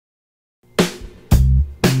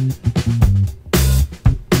Today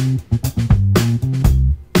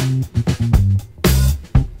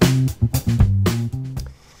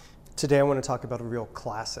I want to talk about a real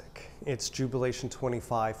classic. It's Jubilation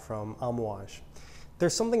XXV from Amouage.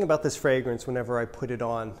 There's something about this fragrance whenever I put it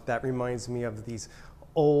on that reminds me of these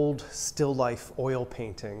old still life oil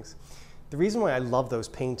paintings. The reason why I love those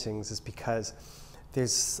paintings is because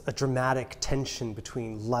there's a dramatic tension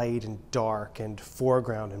between light and dark and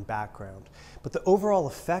foreground and background. But the overall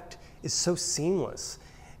effect is so seamless.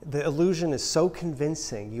 The illusion is so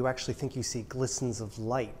convincing, you actually think you see glistens of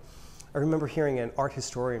light. I remember hearing an art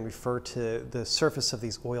historian refer to the surface of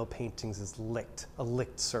these oil paintings as licked, a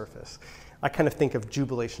licked surface. I kind of think of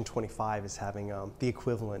Jubilation XXV as having the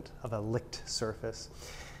equivalent of a licked surface.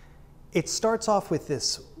 It starts off with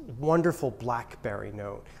this wonderful blackberry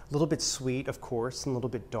note, a little bit sweet, of course, and a little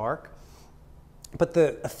bit dark. But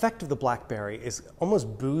the effect of the blackberry is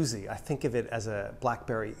almost boozy. I think of it as a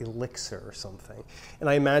blackberry elixir or something. And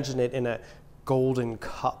I imagine it in a golden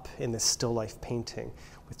cup in this still life painting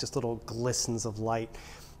with just little glistens of light.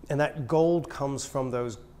 And that gold comes from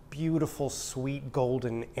those beautiful, sweet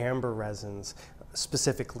golden amber resins,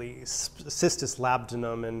 specifically Cistus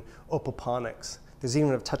labdanum and opoponix. There's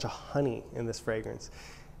even a touch of honey in this fragrance.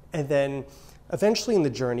 And then eventually in the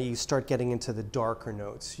journey, you start getting into the darker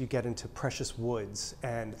notes. You get into precious woods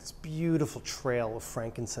and this beautiful trail of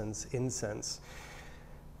frankincense incense.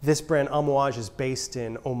 This brand, Amouage, is based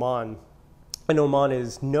in Oman. And Oman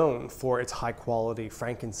is known for its high quality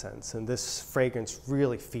frankincense, and this fragrance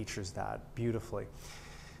really features that beautifully.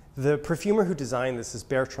 The perfumer who designed this is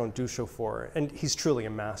Bertrand Duchaufour, and he's truly a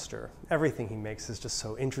master. Everything he makes is just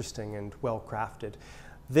so interesting and well crafted.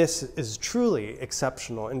 This is truly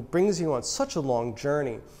exceptional and brings you on such a long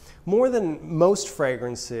journey. More than most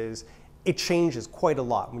fragrances, it changes quite a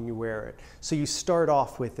lot when you wear it. So you start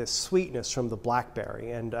off with this sweetness from the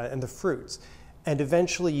blackberry and the fruits. And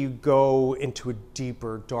eventually you go into a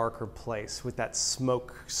deeper, darker place with that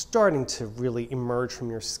smoke starting to really emerge from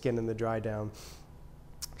your skin in the dry down.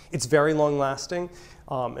 It's very long lasting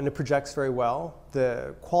and it projects very well.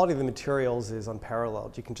 The quality of the materials is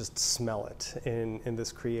unparalleled. You can just smell it in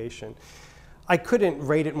this creation. I couldn't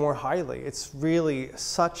rate it more highly. It's really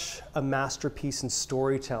such a masterpiece in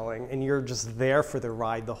storytelling and you're just there for the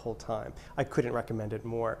ride the whole time. I couldn't recommend it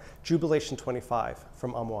more. Jubilation XXV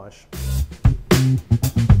from Amouage.